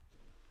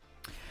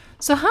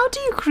So how do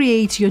you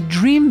create your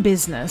dream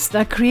business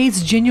that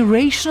creates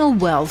generational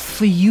wealth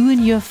for you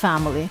and your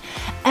family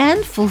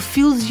and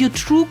fulfills your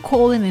true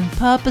calling and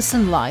purpose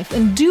in life,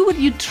 and do what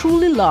you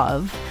truly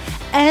love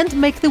and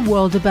make the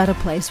world a better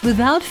place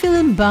without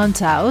feeling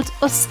burnt out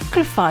or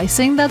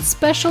sacrificing that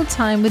special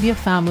time with your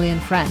family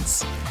and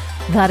friends?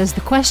 That is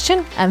the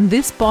question, and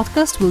this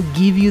podcast will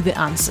give you the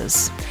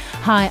answers.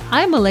 Hi,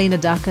 I'm Elena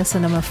Dakas,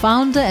 and I'm a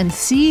founder and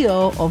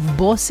CEO of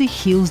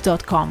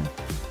BossyHeals.com.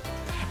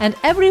 And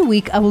every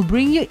week I will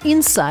bring you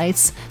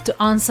insights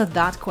to answer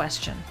that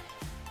question.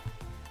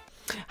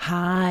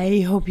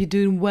 Hi, hope you're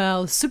doing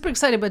well. Super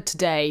excited about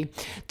today.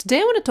 Today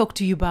I want to talk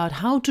to you about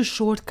how to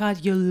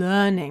shortcut your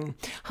learning,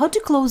 how to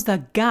close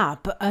that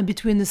gap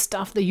between the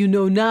stuff that you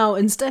know now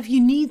and stuff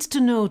you need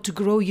to know to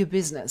grow your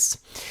business.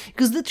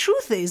 Because the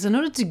truth is, in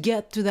order to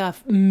get to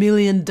that $1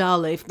 million,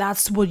 if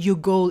that's what your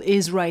goal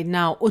is right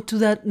now, or to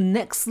that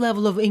next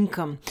level of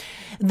income,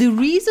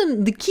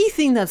 the key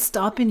thing that's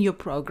stopping your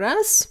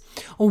progress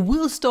or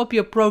will stop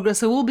your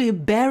progress or will be a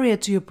barrier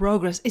to your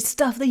progress is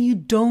stuff that you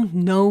don't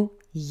know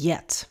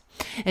yet.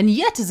 And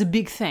yet is a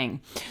big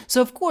thing.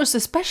 So of course,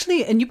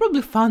 especially, and you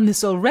probably found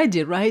this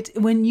already, right?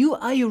 When you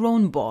are your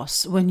own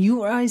boss, when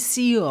you are a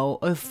CEO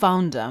or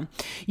founder,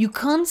 you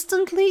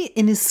constantly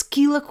in a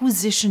skill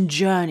acquisition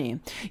journey.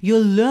 You're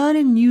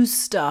learning new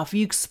stuff,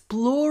 you're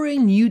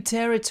exploring new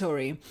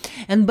territory.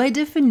 And by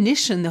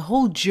definition, the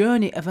whole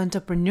journey of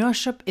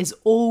entrepreneurship is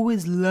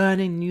always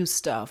learning new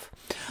stuff.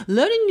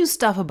 Learning new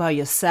stuff about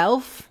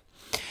yourself,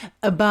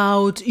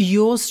 about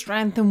your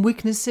strengths and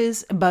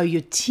weaknesses, about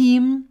your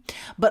team,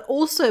 but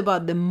also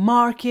about the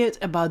market,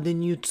 about the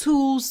new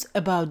tools,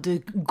 about the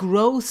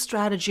growth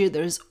strategy.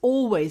 There's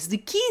always the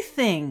key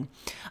thing.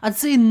 I'd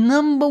say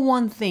number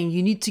one thing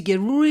you need to get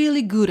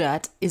really good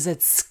at is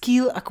at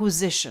skill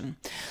acquisition.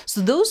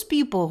 So those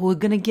people who are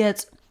going to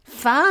get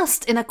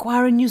fast in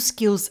acquiring new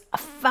skills,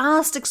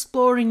 fast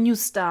exploring new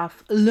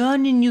stuff,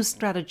 learning new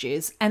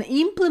strategies, and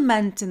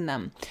implementing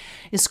them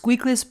as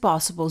quickly as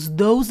possible,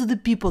 those are the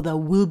people that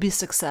will be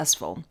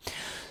successful.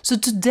 So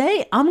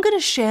today, I'm going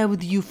to share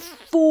with you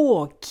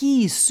 4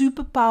 key,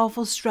 super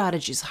powerful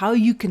strategies, how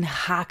you can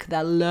hack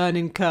that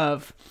learning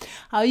curve,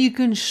 how you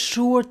can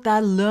short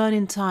that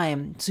learning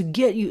time to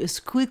get you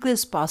as quickly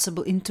as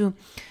possible into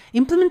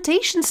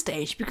implementation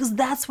stage, because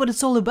that's what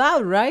it's all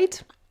about,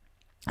 right?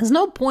 There's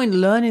no point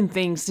learning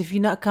things if you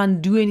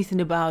can't do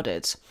anything about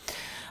it.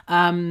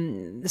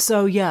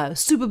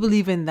 Super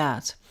believe in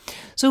that.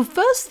 So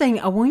first thing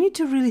I want you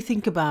to really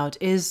think about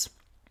is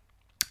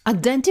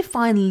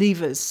identifying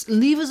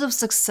levers of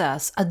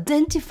success,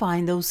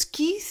 identifying those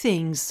key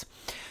things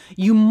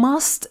you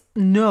must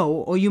know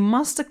or you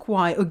must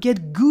acquire or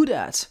get good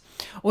at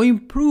or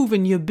improve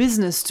in your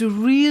business to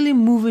really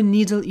move a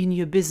needle in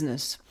your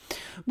business.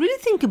 Really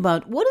think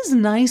about what is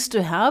nice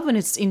to have and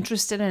it's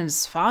interesting and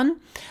it's fun,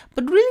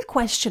 but really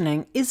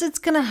questioning, is it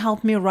going to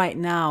help me right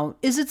now?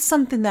 Is it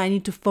something that I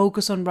need to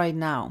focus on right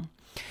now?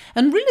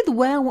 And really the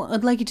way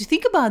I'd like you to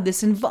think about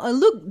this,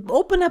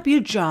 open up your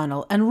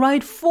journal and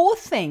write 4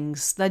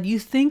 things that you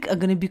think are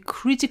going to be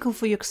critical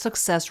for your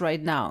success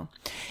right now.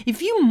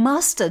 If you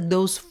mastered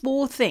those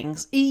 4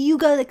 things, you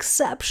got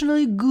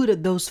exceptionally good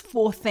at those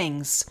 4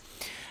 things,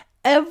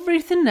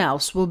 everything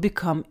else will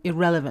become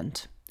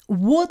irrelevant.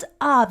 What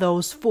are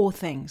those 4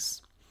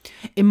 things?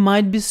 It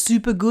might be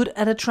super good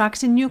at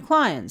attracting new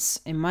clients.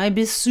 It might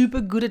be super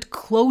good at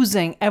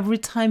closing every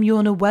time you're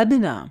on a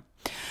webinar.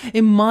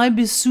 It might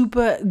be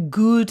super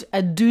good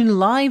at doing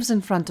lives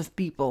in front of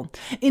people.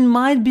 It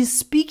might be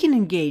speaking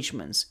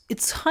engagements.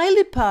 It's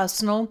highly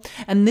personal,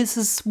 and this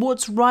is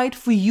what's right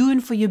for you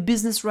and for your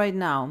business right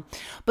now.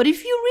 But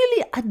if you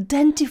really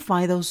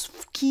identify those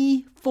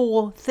key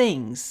 4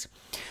 things,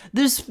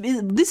 this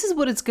is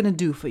what it's going to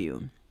do for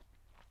you.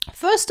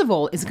 First of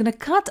all, it's going to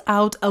cut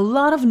out a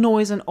lot of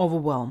noise and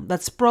overwhelm.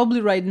 That's probably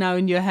right now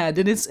in your head,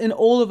 and it's in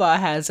all of our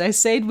heads. I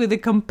say it with a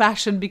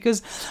compassion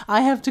because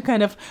I have to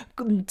kind of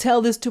tell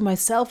this to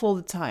myself all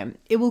the time.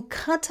 It will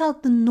cut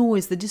out the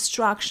noise, the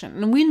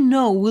distraction. And we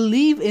know we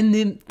live in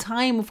the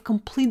time of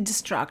complete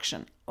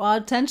distraction. Our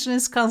attention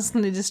is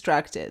constantly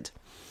distracted.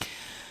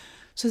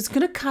 So it's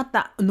going to cut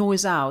that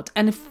noise out.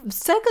 And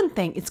second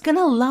thing, it's going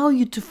to allow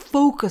you to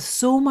focus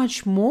so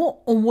much more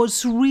on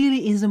what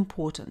really is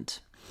important.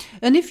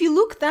 And if you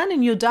look then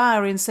in your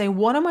diary and say,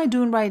 what am I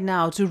doing right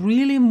now to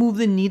really move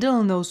the needle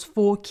in those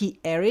 4 key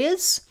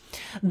areas?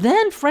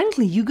 Then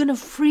frankly, you're going to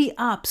free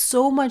up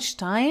so much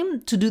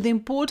time to do the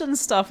important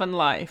stuff in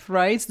life,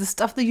 right? The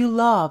stuff that you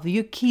love,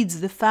 your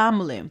kids, the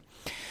family.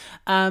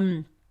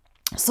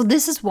 So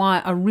this is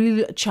why I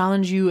really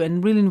challenge you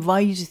and really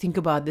invite you to think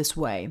about this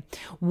way.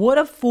 What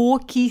are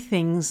 4 key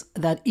things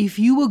that if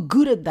you were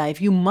good at that,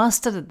 if you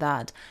mastered at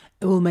that,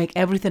 it will make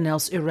everything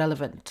else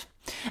irrelevant?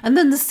 And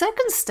then the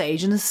second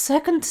stage and the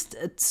second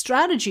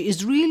strategy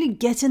is really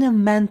getting a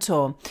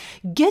mentor,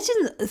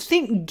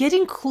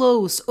 getting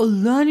close or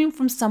learning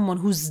from someone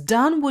who's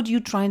done what you're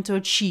trying to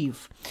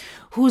achieve,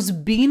 who's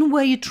been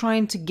where you're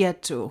trying to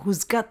get to,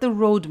 who's got the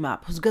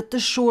roadmap, who's got the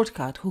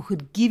shortcut, who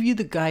could give you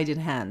the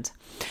guiding hand.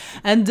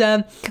 And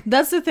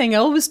that's the thing. I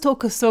always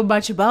talk so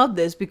much about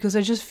this because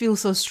I just feel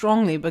so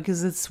strongly,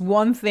 because it's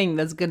one thing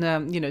that's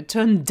gonna,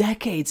 turn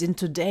decades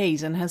into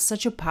days and has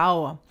such a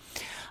power.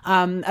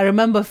 I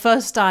remember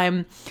first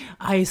time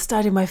I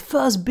started my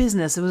first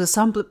business. It was a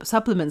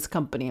supplements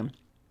company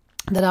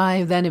that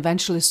I then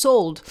eventually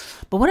sold.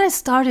 But when I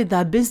started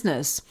that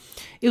business,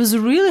 it was a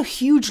really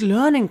huge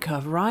learning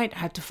curve, right? I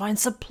had to find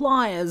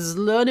suppliers,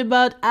 learn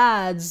about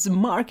ads,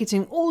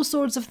 marketing, all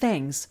sorts of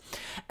things.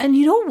 And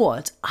you know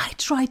what? I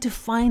tried to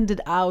find it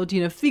out,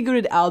 figure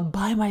it out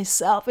by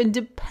myself,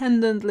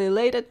 independently,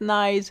 late at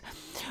night,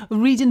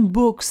 reading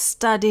books,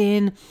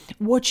 studying,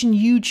 watching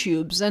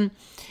YouTubes. And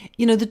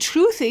the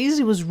truth is,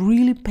 it was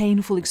really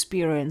painful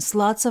experience,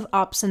 lots of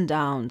ups and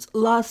downs,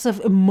 lots of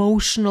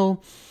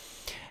emotional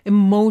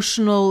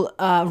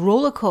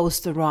roller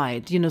coaster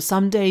ride.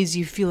 Some days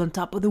you feel on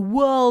top of the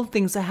world,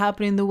 things are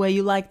happening the way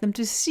you like them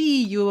to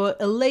see, you're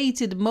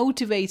elated,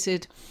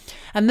 motivated.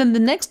 And then the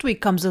next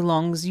week comes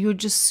along, you're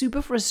just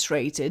super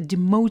frustrated,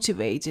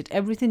 demotivated.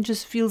 Everything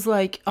just feels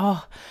like,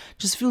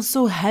 just feels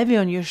so heavy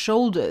on your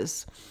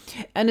shoulders.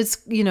 And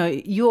it's,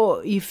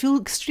 you feel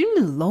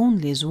extremely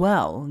lonely as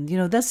well.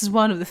 This is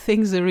one of the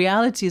things, the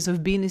realities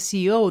of being a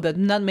CEO that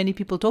not many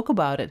people talk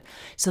about it.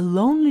 It's a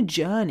lonely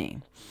journey.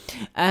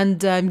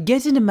 And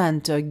getting a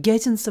mentor,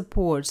 getting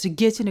support,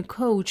 getting a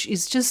coach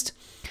is just,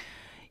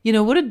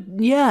 what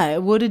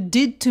it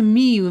did to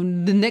me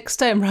the next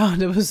time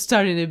around I was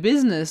starting a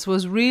business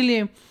was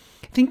really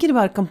thinking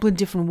about a completely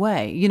different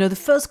way. The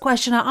first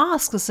question I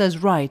ask says,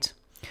 right,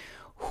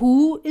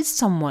 who is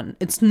someone?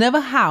 It's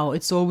never how,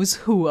 it's always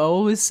who. I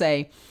always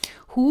say,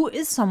 who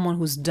is someone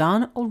who's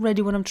done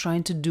already what I'm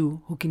trying to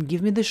do, who can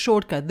give me the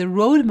shortcut, the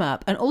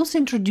roadmap, and also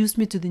introduce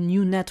me to the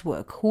new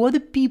network? Who are the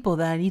people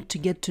that I need to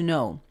get to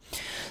know?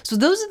 So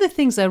those are the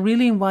things I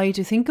really invite you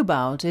to think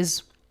about.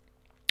 Is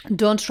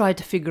don't try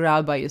to figure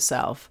out by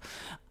yourself.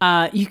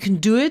 You can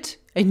do it.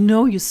 I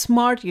know you're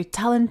smart, you're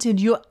talented,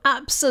 you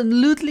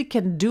absolutely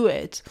can do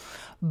it.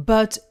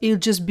 But it'll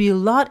just be a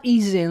lot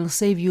easier. It'll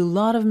save you a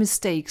lot of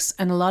mistakes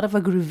and a lot of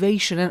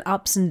aggravation and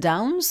ups and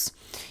downs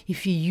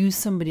if you use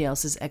somebody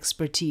else's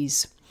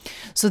expertise.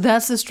 So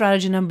that's the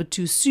strategy number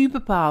 2, super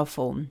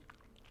powerful.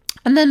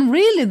 And then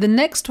really the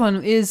next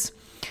one is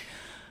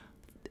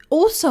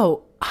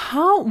also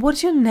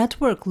what your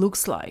network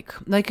looks like.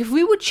 Like if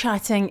we were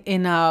chatting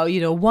in a,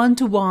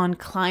 one-to-one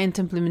client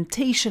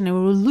implementation and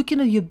we were looking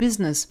at your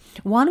business,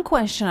 one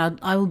question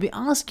I will be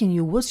asking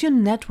you, what's your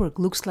network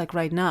looks like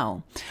right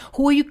now?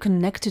 Who are you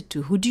connected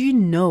to? Who do you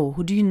know?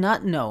 Who do you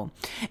not know?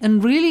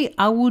 And really,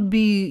 I would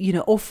be,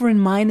 offering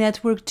my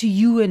network to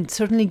you and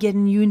certainly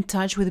getting you in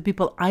touch with the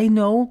people I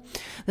know.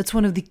 That's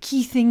one of the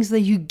key things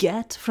that you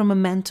get from a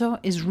mentor,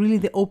 is really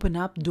they open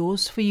up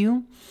doors for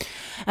you.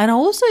 And I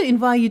also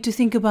invite you to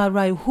think about,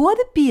 right, who are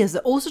the peers that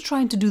are also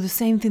trying to do the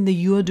same thing that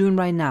you are doing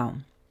right now?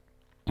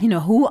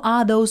 Who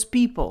are those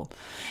people?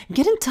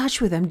 Get in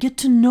touch with them, get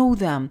to know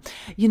them,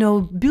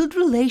 build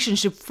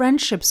relationship,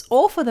 friendships,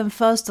 offer them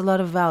first a lot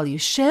of value,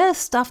 share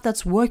stuff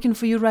that's working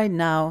for you right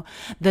now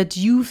that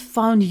you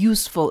found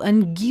useful,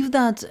 and give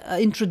that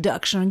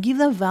introduction, give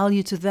that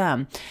value to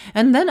them.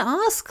 And then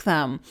ask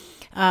them,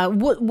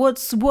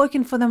 what's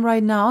working for them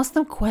right now. Ask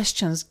them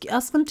questions,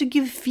 ask them to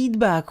give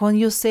feedback on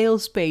your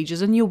sales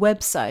pages, on your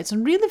websites,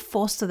 and really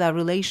foster that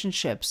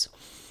relationships.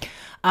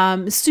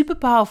 It's super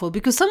powerful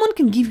because someone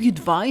can give you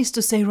advice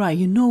to say, right,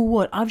 you know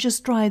what, I've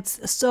just tried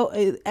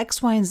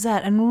X, Y, and Z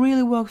and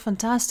really worked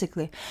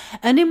fantastically.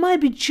 And it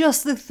might be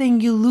just the thing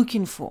you're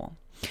looking for.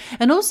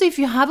 And also, if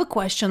you have a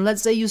question,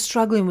 let's say you're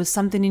struggling with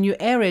something in your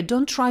area,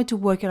 don't try to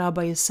work it out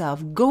by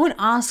yourself. Go and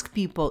ask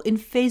people in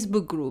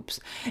Facebook groups,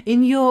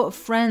 in your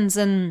friends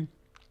and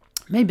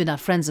maybe not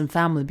friends and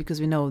family, because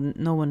we know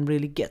no one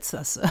really gets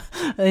us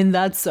in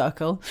that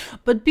circle,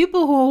 but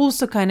people who are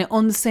also kind of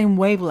on the same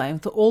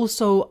wavelength,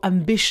 also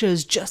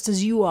ambitious just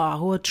as you are,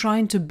 who are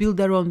trying to build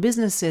their own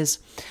businesses.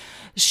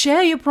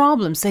 Share your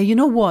problems. Say, you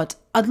know what?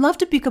 I'd love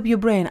to pick up your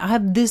brain. I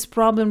have this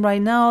problem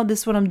right now.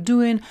 This is what I'm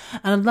doing.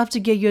 And I'd love to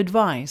get your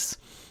advice.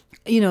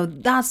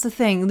 That's the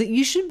thing. That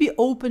you should be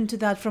open to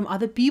that from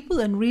other people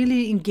and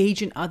really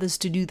engage in others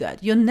to do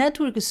that. Your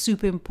network is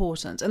super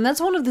important. And that's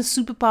one of the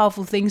super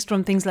powerful things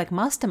from things like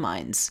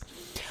masterminds.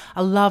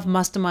 I love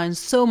masterminds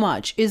so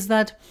much, is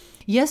that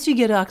yes, you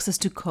get access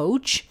to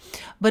coach,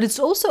 but it's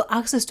also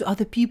access to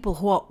other people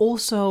who are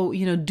also,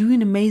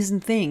 doing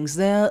amazing things.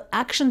 They're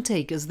action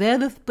takers. They're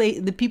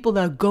the people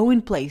that are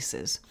going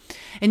places.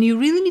 And you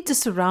really need to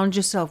surround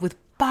yourself with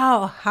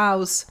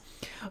powerhouse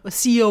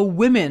CEO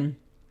women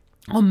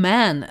or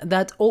man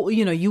that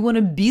you want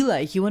to be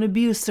like. You want to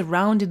be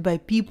surrounded by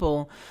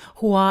people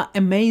who are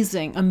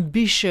amazing,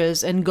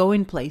 ambitious, and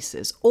going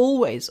places.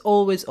 Always,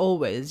 always,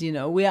 always.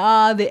 We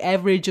are the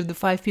average of the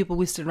 5 people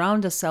we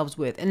surround ourselves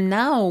with. And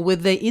now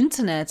with the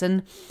internet,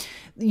 and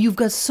you've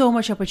got so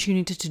much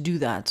opportunity to do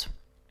that.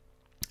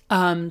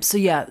 So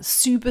yeah,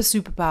 super,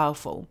 super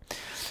powerful.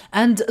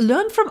 And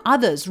learn from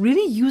others.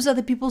 Really use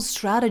other people's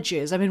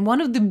strategies. I mean,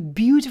 one of the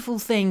beautiful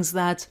things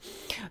that,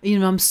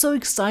 I'm so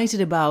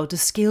excited about the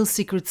Scale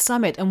Secret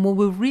Summit, and what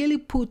we really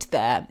put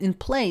there in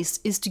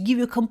place is to give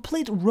you a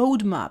complete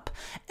roadmap.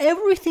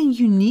 Everything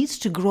you need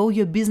to grow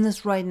your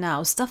business right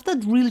now. Stuff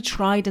that really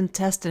tried and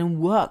tested and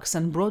works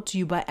and brought to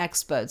you by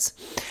experts.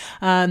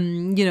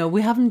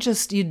 We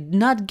haven't you're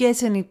not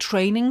getting any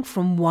training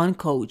from one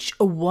coach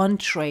or one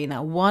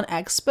trainer, one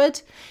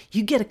expert.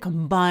 You get a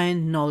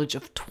combined knowledge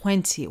of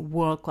 20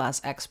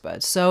 world-class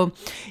experts. So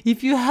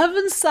if you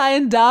haven't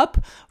signed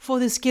up for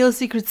the Scale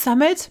Secret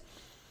Summit,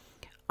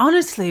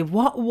 honestly,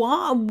 what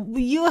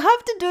you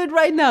have to do it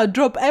right now.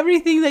 Drop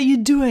everything that you're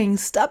doing.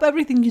 Stop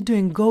everything you're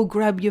doing. Go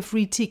grab your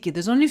free ticket.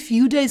 There's only a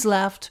few days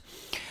left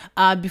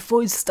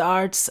before it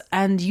starts,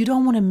 and you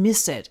don't want to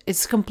miss it.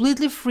 It's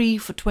completely free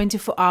for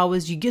 24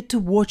 hours. You get to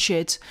watch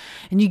it,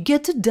 and you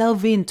get to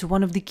delve into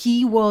one of the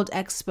key world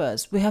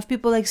experts. We have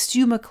people like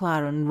Stu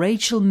McLaren,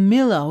 Rachel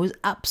Miller, who's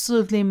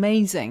absolutely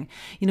amazing.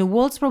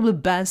 World's probably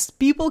best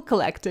people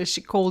collector, she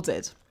called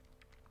it.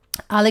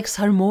 Alex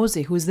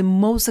Hormozi, who is the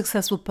most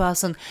successful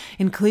person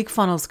in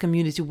ClickFunnels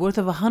community, worth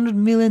of $100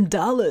 million.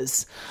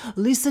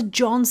 Lisa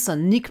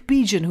Johnson, Nick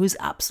Pigeon, who is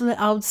absolutely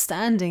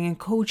outstanding and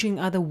coaching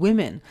other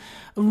women.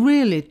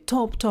 Really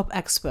top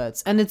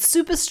experts. And it's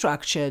super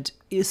structured.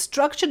 It's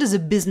structured as a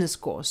business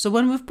course. So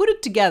when we've put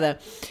it together,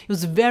 it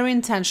was very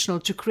intentional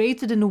to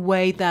create it in a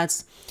way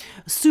that's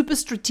super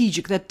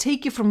strategic, that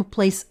take you from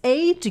place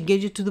A to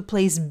get you to the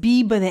place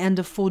B by the end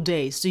of 4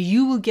 days. So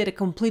you will get a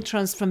complete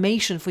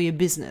transformation for your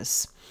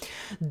business.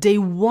 Day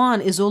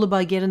 1 is all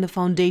about getting the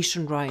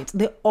foundation right.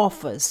 The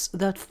offers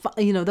that,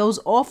 those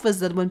offers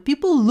that when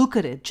people look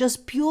at it,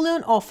 just purely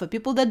on offer,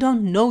 people that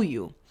don't know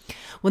you,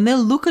 when they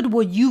look at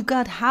what you've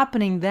got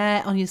happening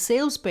there on your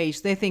sales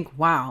page, they think,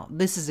 wow,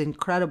 this is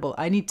incredible.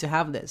 I need to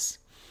have this.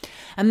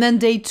 And then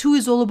day 2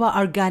 is all about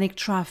organic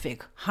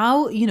traffic.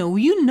 How,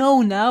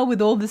 now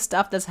with all this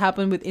stuff that's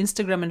happened with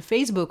Instagram and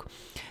Facebook,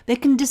 they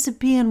can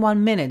disappear in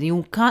 1 minute.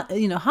 You can't,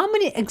 how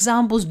many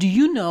examples do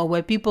you know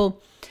where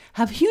people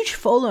have huge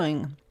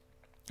following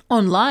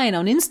online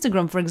on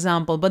Instagram, for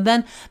example, but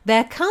then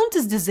their account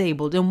is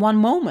disabled in one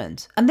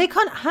moment and they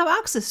can't have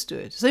access to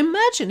it. So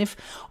imagine if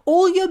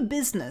all your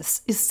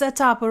business is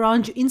set up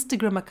around your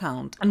Instagram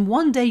account and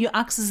one day your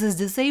access is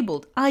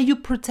disabled. Are you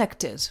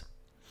protected?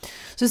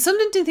 So it's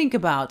something to think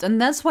about. And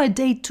that's why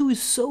day 2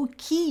 is so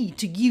key,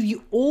 to give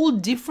you all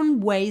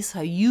different ways how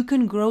you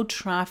can grow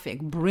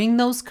traffic, bring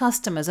those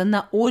customers and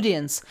that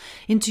audience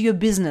into your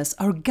business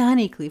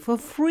organically for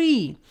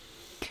free.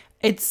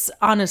 It's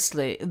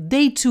honestly,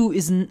 day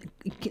 2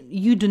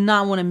 you do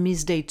not want to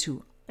miss day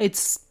 2.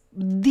 It's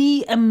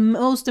the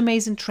most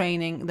amazing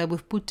training that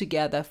we've put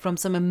together from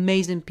some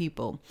amazing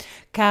people.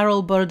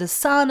 Carol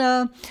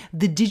Bordesana,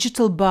 the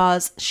Digital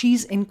Buzz,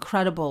 she's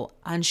incredible,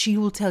 and she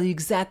will tell you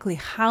exactly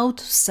how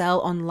to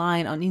sell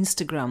online on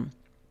Instagram.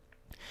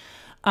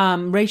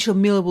 Rachel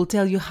Miller will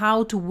tell you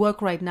how to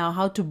work right now,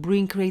 how to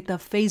create the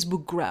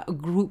Facebook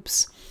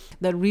groups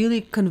that really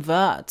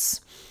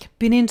converts.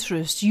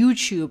 Pinterest,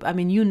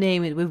 YouTube, you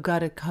name it, we've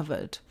got it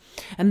covered.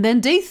 And then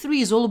day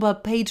 3 is all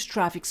about paid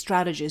traffic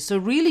strategies. So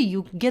really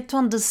you get to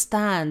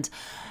understand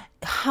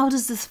how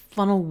does this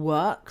funnel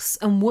works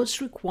and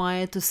what's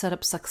required to set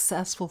up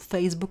successful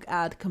Facebook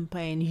ad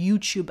campaign,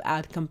 YouTube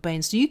ad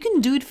campaign. So you can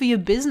do it for your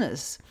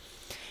business.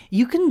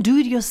 You can do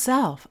it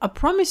yourself. I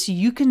promise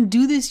you can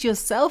do this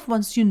yourself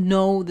once you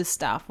know the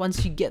stuff,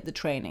 once you get the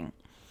training.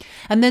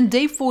 And then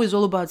day 4 is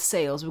all about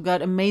sales. We've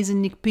got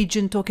amazing Nick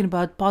Pigeon talking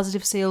about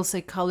positive sales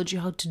psychology,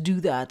 how to do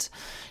that.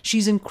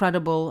 She's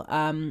incredible.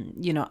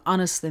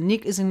 Honestly,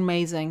 Nick is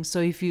amazing.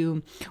 So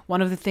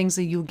one of the things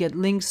that you'll get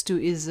links to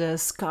is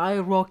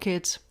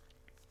Skyrocket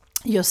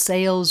your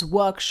sales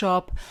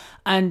workshop,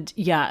 and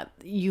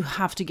you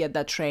have to get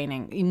that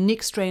training.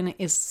 Nick's training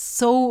is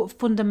so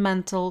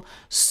fundamental,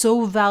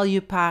 so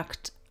value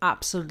packed,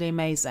 absolutely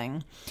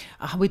amazing.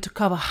 We to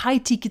cover high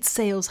ticket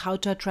sales, how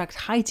to attract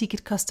high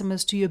ticket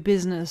customers to your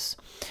business.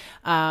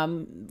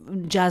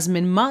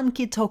 Jasmine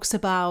Monkey talks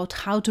about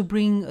how to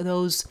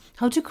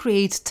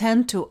create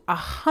 10 to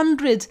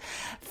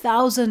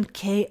 100,000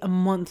 K a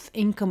month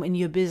income in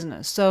your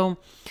business. So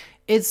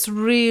it's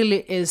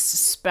really is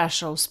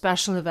special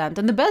event.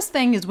 And the best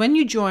thing is when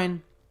you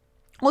join,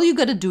 all you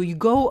got to do, you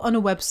go on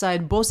a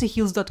website,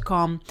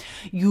 bossyheels.com,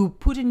 you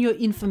put in your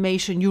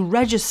information, you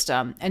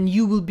register, and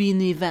you will be in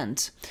the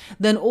event.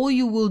 Then all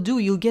you will do,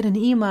 you'll get an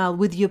email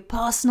with your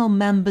personal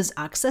members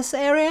access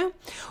area,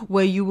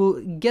 where you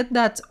will get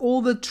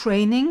all the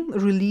training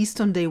released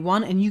on day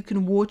 1, and you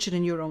can watch it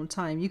in your own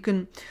time. You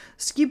can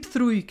skip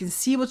through, you can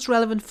see what's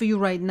relevant for you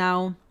right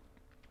now.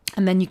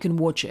 And then you can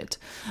watch it.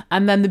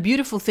 And then the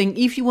beautiful thing,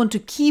 if you want to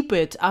keep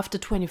it after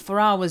 24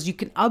 hours, you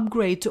can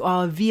upgrade to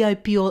our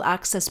VIP All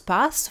Access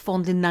Pass for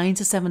only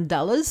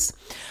 $97.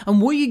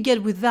 And what you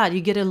get with that,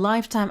 you get a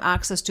lifetime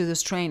access to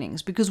those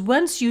trainings. Because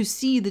once you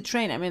see the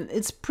training, I mean,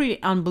 it's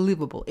pretty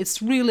unbelievable.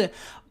 It's really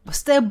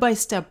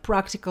step-by-step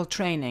practical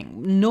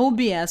training. No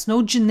BS,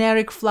 no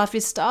generic fluffy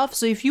stuff.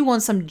 So if you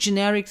want some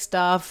generic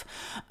stuff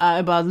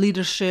about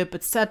leadership,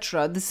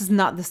 etc., this is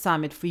not the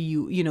summit for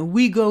you. You know,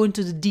 we go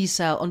into the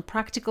detail on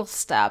practical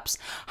steps,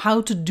 how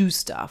to do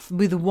stuff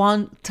with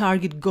one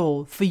target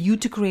goal for you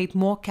to create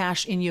more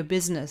cash in your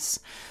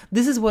business.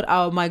 This is what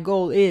my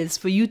goal is,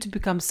 for you to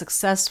become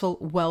successful,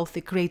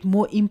 wealthy, create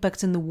more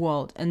impact in the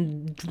world,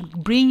 and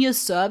bring your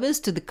service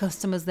to the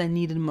customers that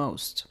need it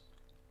most.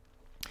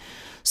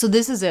 So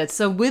this is it.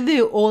 So with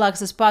the All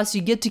Access Pass,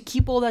 you get to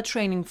keep all that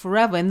training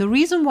forever. And the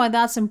reason why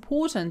that's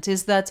important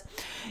is that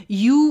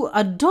you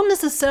don't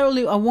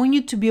necessarily, I want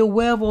you to be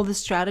aware of all the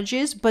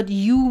strategies, but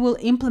you will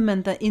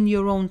implement that in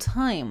your own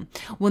time.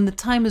 When the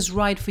time is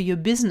right for your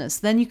business,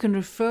 then you can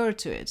refer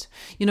to it.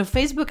 You know,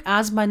 Facebook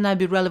ads might not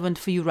be relevant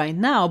for you right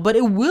now, but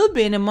it will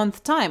be in a month's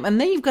time. And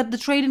then you've got the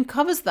trading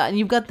covers that, and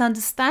you've got the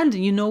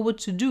understanding, you know what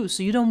to do.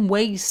 So you don't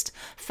waste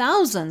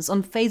thousands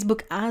on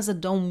Facebook ads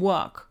that don't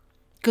work.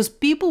 Because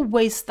people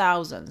waste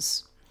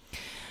thousands.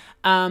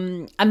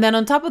 And then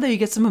on top of that, you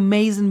get some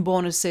amazing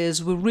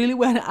bonuses. We really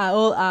went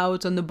all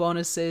out on the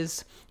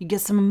bonuses. You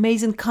get some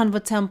amazing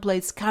Canva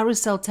templates,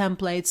 carousel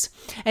templates.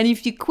 And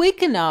if you're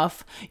quick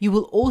enough, you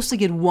will also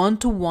get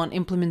one-to-one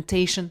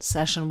implementation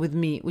session with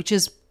me, which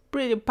is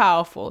pretty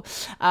powerful.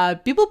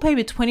 People pay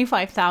me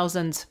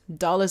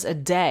 $25,000 a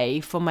day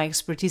for my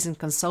expertise in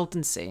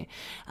consultancy.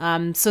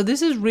 So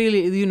this is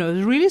really,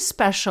 really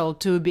special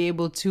to be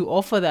able to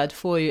offer that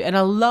for you. And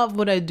I love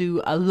what I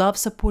do. I love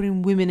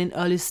supporting women in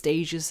early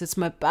stages. It's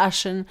my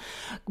passion.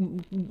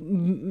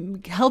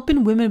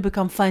 Helping women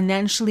become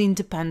financially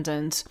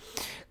independent,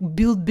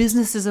 build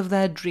businesses of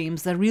their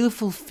dreams that really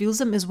fulfills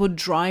them is what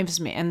drives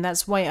me. And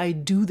that's why I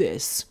do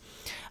this.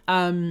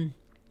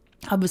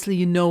 Obviously,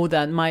 you know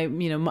that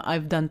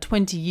I've done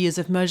 20 years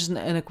of mergers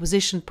and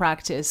acquisition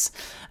practice.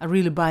 I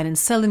really buying and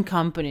selling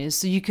companies.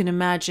 So you can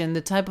imagine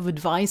the type of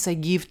advice I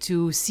give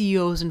to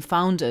CEOs and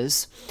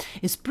founders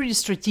is pretty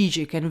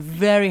strategic and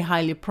very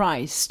highly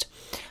priced.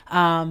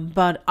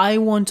 But I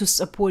want to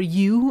support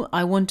you.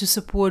 I want to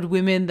support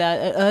women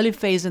that are early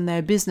phase in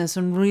their business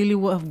and really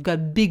have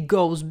got big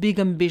goals, big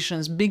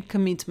ambitions, big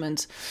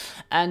commitment.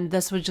 And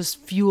that's what just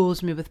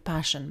fuels me with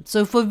passion.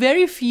 So for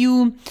very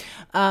few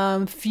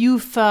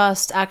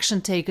first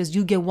action takers,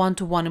 you get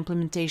one-to-one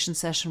implementation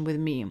session with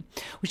me,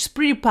 which is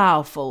pretty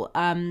powerful.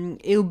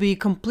 It'll be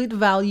complete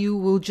value.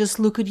 We'll just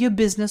look at your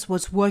business,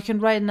 what's working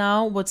right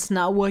now, what's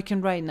not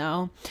working right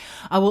now.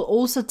 I will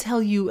also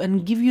tell you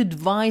and give you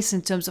advice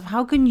in terms of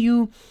how can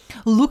you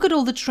look at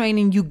all the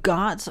training you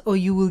got or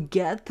you will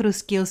get through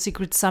Scale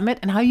Secret Summit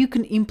and how you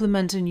can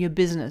implement in your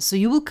business. So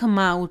you will come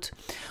out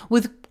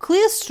with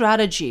clear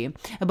strategy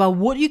about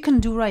what you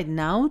can do right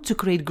now to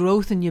create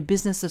growth in your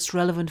business that's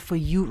relevant for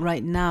you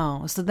right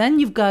now. So then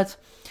you've got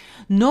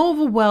no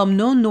overwhelm,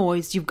 no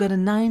noise. You've got a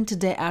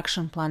 90-day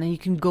action plan and you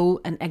can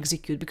go and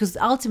execute, because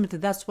ultimately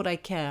that's what I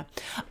care.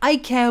 I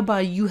care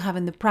about you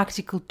having the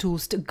practical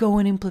tools to go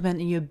and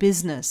implement in your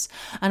business.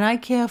 And I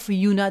care for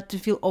you not to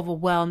feel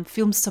overwhelmed,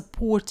 feel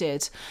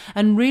supported,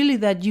 and really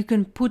that you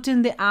can put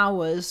in the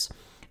hours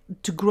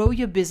to grow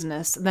your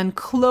business, then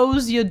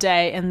close your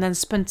day and then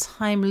spend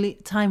time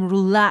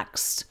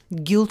relaxed,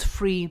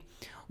 guilt-free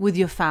with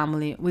your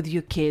family, with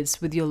your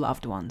kids, with your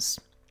loved ones.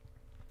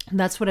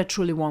 That's what I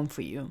truly want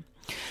for you.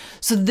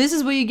 So this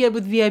is what you get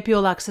with VIP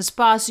All Access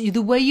Pass.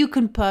 The way you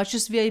can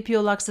purchase VIP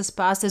All Access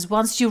Pass is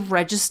once you've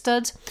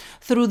registered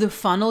through the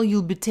funnel,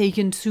 you'll be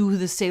taken to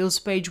the sales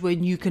page where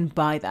you can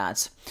buy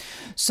that.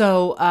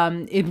 So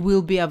it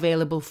will be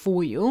available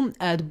for you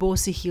at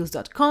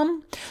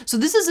bossyheels.com. So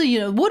this is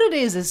what it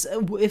is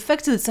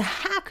effectively it's a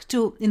hack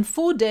to, in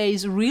 4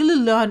 days, really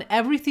learn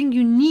everything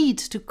you need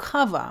to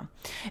cover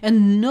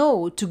and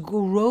know to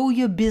grow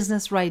your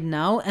business right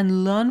now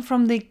and learn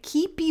from the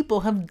key people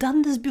who have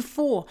done this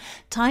before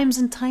times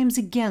and times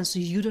again, so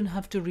you don't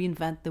have to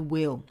reinvent the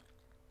wheel.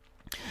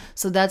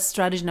 So that's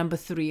strategy number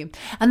 3.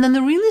 And then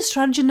the really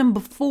strategy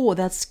number 4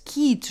 that's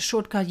key to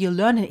shortcut your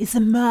learning is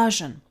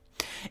immersion.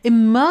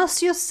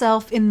 Immerse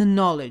yourself in the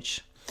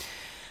knowledge.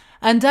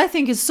 And I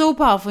think it's so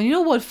powerful. You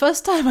know what?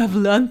 First time I've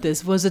learned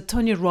this was at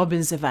Tony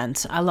Robbins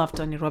event. I love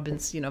Tony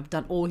Robbins. I've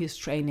done all his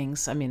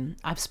trainings. I mean,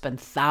 I've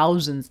spent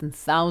thousands and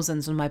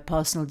thousands on my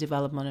personal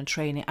development and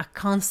training. I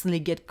constantly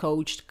get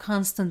coached,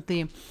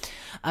 constantly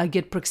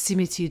get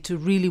proximity to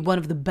really one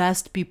of the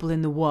best people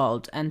in the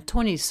world. And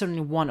Tony is certainly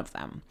one of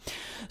them.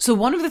 So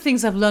one of the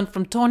things I've learned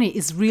from Tony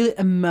is really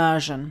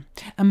immersion.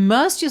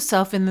 Immerse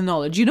yourself in the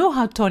knowledge. You know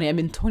how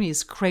Tony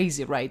is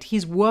crazy, right?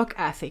 His work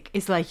ethic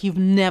is like you've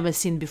never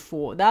seen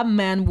before. That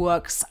man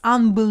works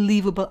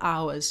unbelievable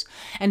hours,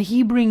 and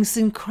he brings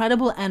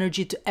incredible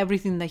energy to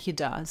everything that he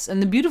does.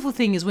 And the beautiful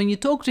thing is when you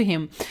talk to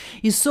him,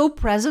 he's so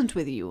present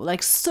with you,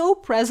 like so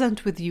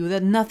present with you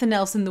that nothing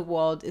else in the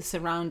world is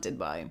surrounded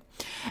by.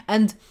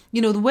 And,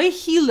 the way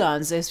he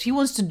learns is, if he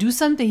wants to do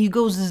something, he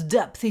goes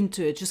depth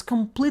into it, just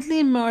completely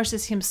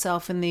immerses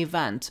himself in the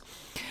event,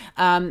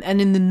 and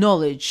in the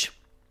knowledge,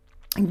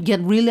 and get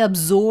really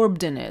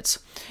absorbed in it.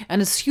 And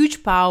there's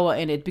huge power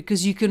in it,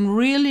 because you can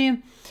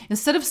really,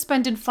 instead of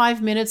spending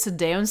 5 minutes a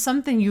day on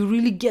something, you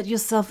really get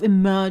yourself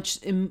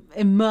immersed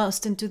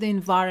into the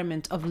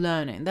environment of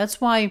learning.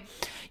 That's why,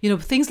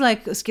 things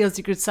like Scale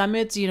Secret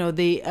Summit,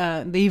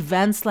 the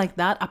events like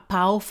that are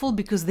powerful,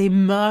 because they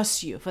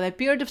immerse you for that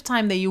period of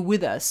time that you're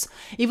with us.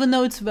 Even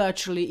though it's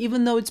virtually,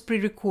 even though it's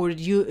pre-recorded,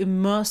 you're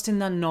immersed in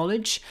that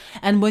knowledge.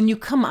 And when you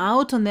come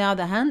out on the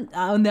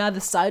other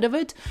side of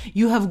it,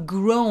 you have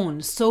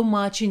grown so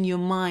much in your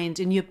mind,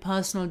 in your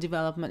personal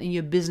development, in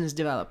your business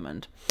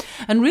development.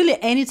 And really,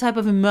 any type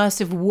of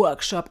immersive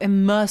workshop,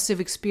 immersive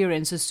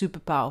experience is super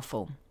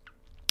powerful.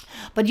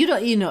 But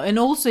and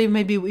also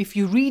maybe if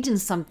you're reading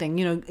something,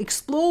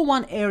 explore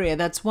one area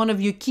that's one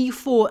of your key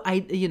 4,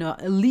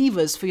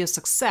 levers for your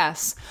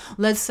success.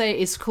 Let's say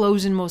it's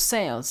closing more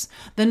sales.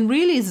 Then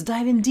really it's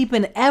diving deep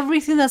in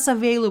everything that's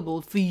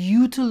available for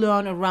you to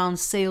learn around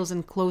sales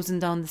and closing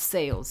down the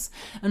sales,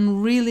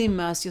 and really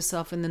immerse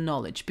yourself in the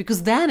knowledge,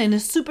 because then in a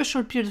super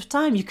short period of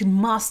time, you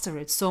can master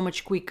it so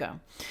much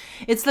quicker.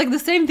 It's like the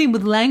same thing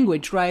with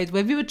language, right?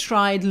 Have you ever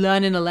tried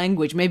learning a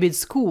language? Maybe it's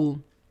school,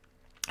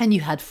 and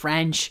you had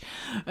French,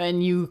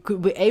 and you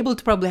could be able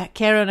to probably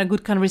carry on a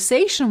good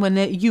conversation when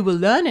you were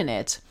learning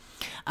it.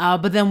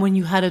 But then when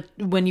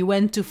you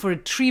went for a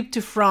trip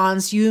to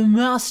France, you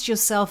immersed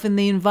yourself in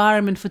the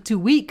environment for 2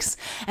 weeks,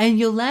 and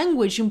your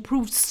language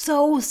improved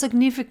so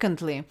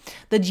significantly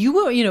that you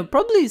were,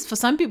 probably for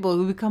some people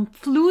who become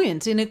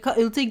fluent.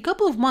 It'll take a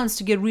couple of months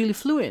to get really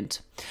fluent.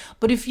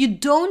 But if you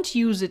don't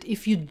use it,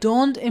 if you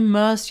don't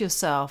immerse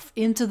yourself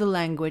into the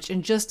language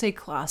and just take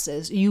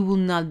classes, you will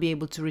not be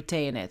able to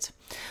retain it.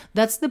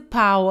 That's the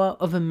power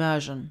of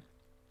immersion.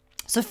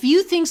 So a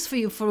few things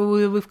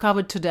we've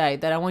covered today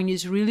that I want you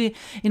to really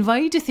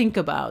invite you to think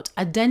about.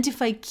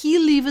 Identify key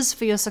levers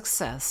for your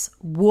success.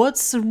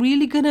 What's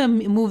really going to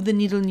move the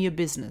needle in your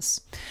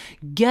business?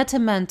 Get a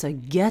mentor,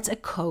 get a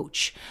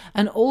coach,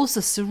 and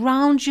also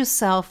surround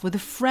yourself with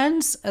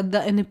friends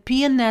in a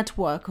peer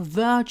network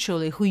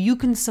virtually who you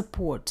can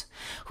support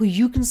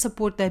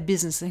their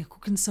business and who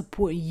can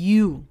support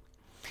you.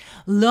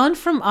 Learn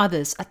from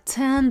others.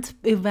 Attend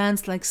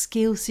events like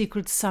Scale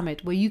Secret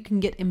Summit, where you can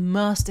get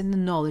immersed in the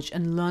knowledge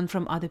and learn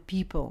from other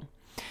people.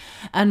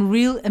 And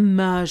real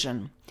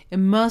immersion.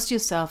 Immerse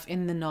yourself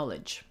in the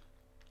knowledge.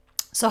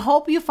 So I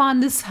hope you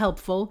found this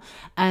helpful.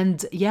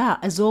 And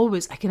as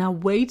always, I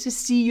cannot wait to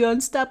see your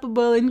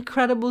unstoppable,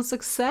 incredible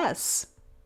success.